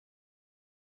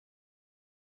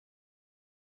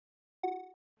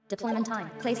Deployment time.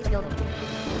 Place the building.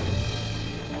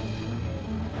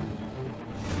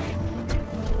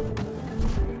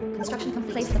 Construction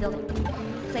complete. Place the building.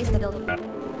 Place the building.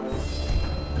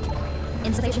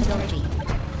 Installation building G.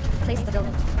 Place the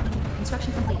building.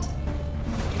 Construction complete.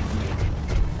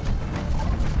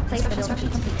 Place the construction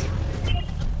complete.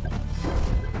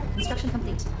 Construction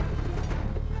complete.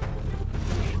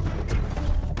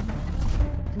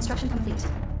 Construction complete.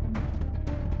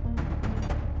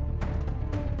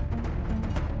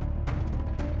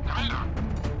 Commander!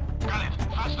 Got it!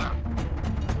 Faster!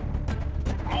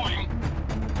 Moving!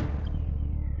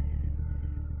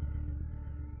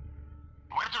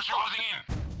 Where to show closing in?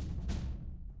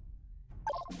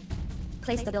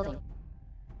 Place the building.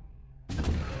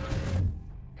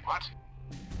 What?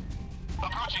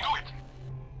 Approaching, do it!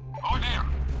 Over there!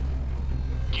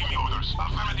 Give me orders.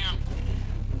 Affirmative.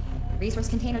 Resource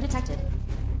container detected.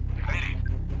 Ready.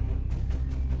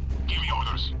 Give me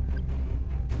orders.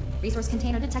 Resource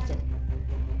container detected.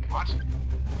 What?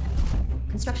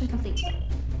 Construction complete.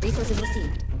 Resources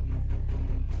received.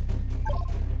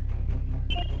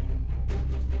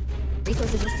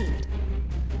 Resources received.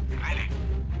 Ready.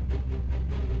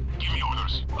 Give me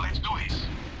orders. Let's do this.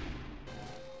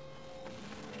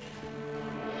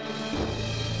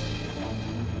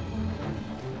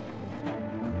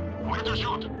 Where to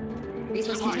shoot?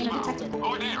 Resource Supplies container found. detected.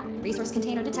 Over there. Resource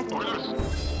container detected. Orders.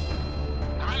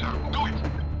 Commander, do it.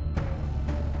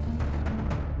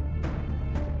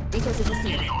 Resources Give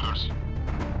received. me orders.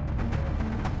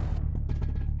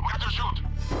 Where to shoot?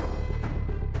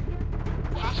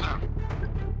 Faster.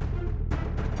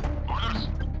 Orders.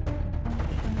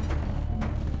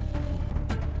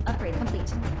 Upgrade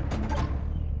complete.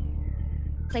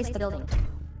 Place the building.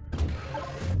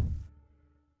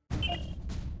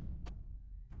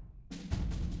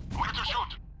 Where to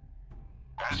shoot?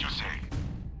 As you say.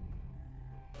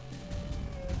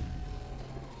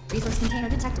 Resource container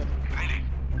detected. Ready.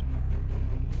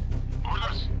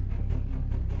 Orders.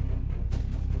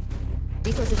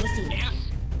 Resources received. Yes.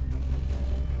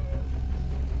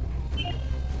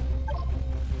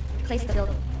 Place the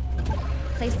building.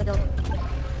 Place the building.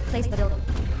 Place the building.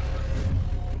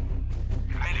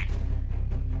 Ready.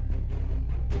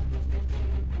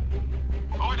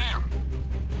 Over there.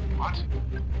 What?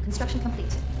 Construction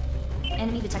complete.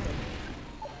 Enemy detected.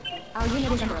 Our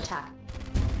unit is under attack.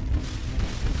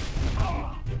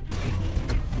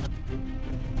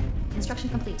 Construction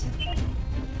complete.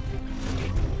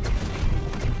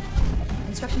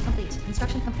 Construction complete.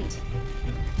 Construction complete.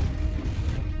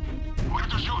 Where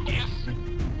to shoot? Yes.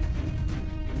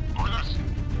 Orders.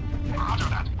 Roger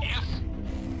that. Yes.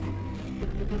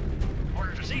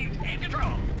 Orders received. In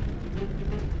control.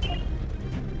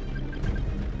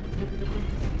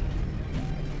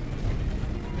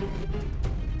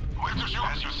 Where to shoot?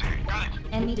 As you say. Got it.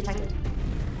 Enemy detected.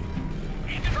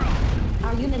 In control.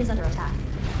 Our unit is under attack.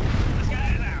 The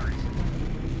sky is ours.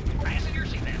 Fasten your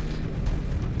seatbelts.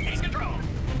 In control.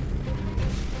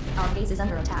 Our base is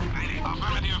under attack. Ready.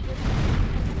 Affirmative.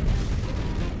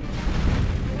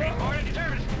 Report and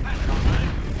determined. Pass it on time.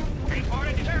 Report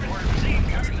and determined. Orders received.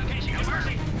 Target location. No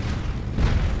mercy.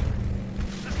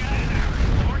 The sky is ours.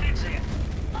 Coordinates set.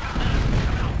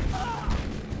 Come on.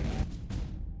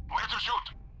 Where to shoot?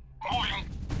 Moving.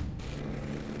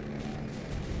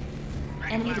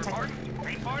 Enemy detected.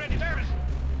 Report and determined.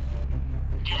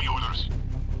 Give me orders.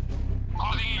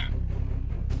 Closing in.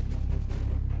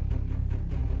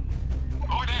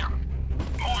 Over there.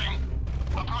 Moving.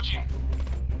 Approaching.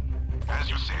 As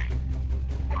you say.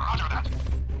 Roger that.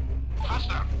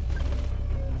 Faster.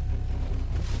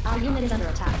 Our unit is under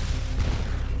attack.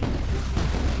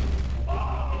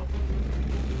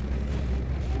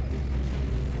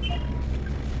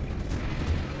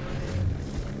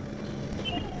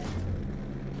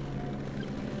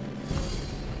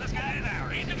 The sky is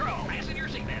ours. In control. Fasten your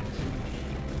seatbelts.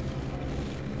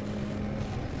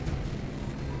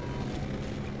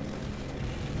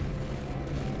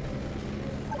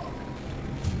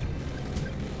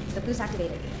 The boost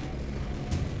activated.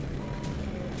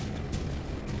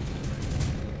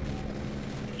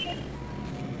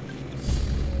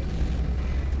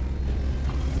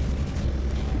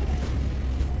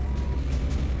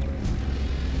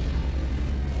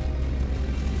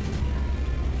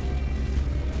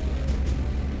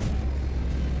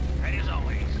 Ready as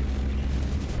always.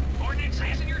 Coordinates.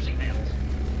 Fasten your seatbelts.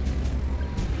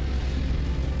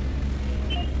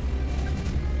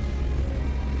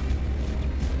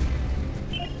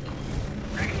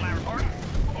 Dragonfly report.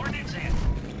 Coordinates set.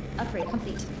 Upgrade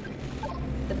complete.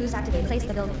 The boost activated. Place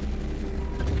the building.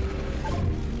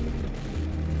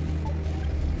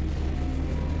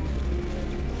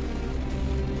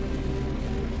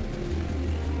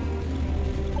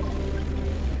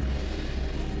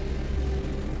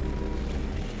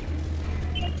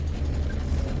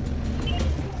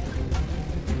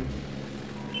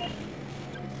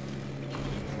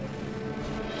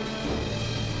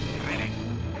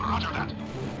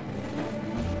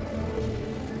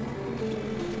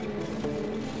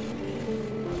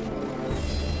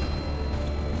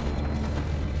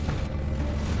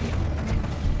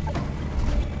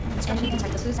 Enemy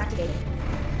detected. Boost activated.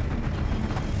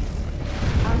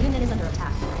 Our unit is under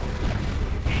attack.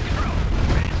 Gain control.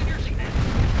 Advancing your signal.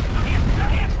 Not hit.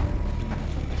 Not hit.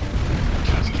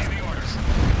 Just give me orders.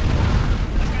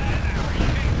 Let's get out of there.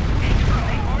 Relocating. Gain control.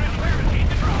 Gain forward and clear. Gain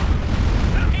control.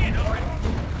 Not hit. Over it.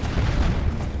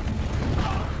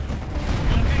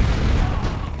 Relocating.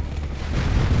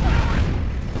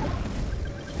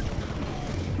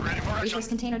 Ready for Resource action?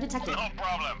 container detected. No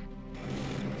problem.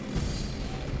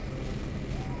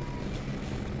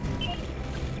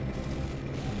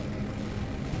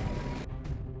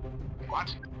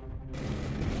 What?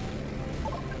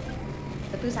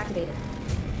 The boost activated.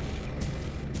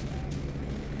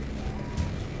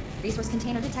 Resource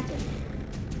container detected.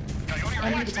 Coyote Enemy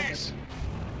relax detected. this.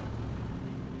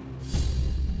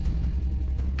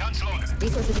 Guns loaded.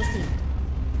 Resources received.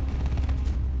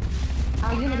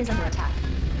 Our unit is under attack.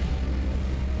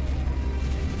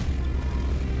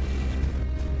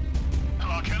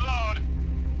 Lock and load.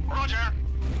 Roger.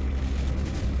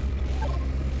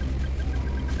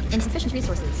 Insufficient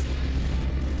resources.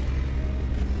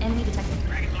 Enemy detected.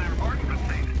 Dragonfly report.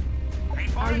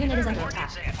 Received. Our unit is under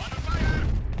attack. Under fire.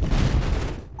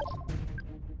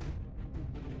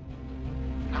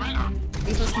 Commander.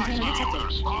 Resource container Supply detected.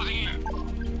 orders closing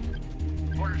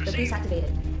in. Orders The boost received.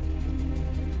 activated.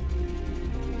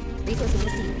 Resources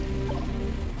received.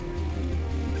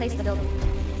 Place the building.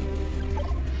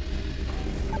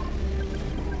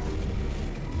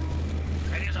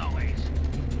 Ready as always.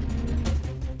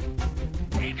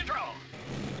 Gain control.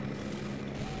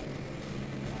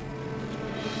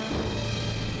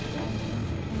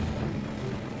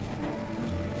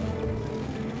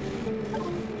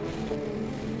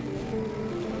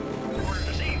 Orders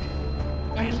received.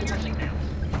 Enemy Advancing your detected. signals.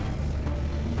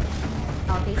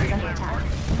 Our base is under attack.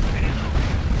 Ready as always.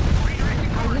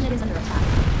 Redirecting Our course. unit is under attack.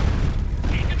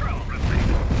 Gain control.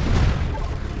 Received.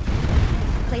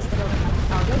 Place the building.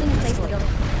 Our building is placed. The building.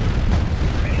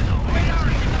 Ready as always. Radar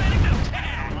is implementing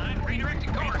now. Line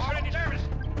redirecting course. Already service.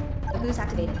 The boost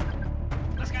activated.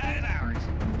 The sky is ours.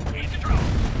 Gain control.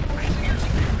 Raising your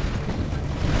signal.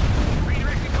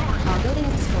 Redirecting course. Our building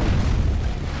is destroyed.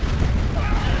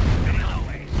 Ready as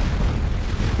always.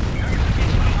 Target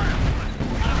location confirmed.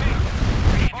 Relocating.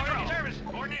 Gain control. Service.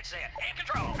 Coordinates set. Gain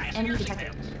control. Raising Enemy your detected.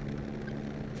 signals.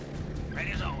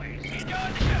 Ready as always. Enjoy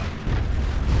the show.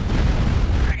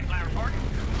 Dragonfly report.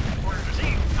 Orders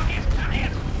received.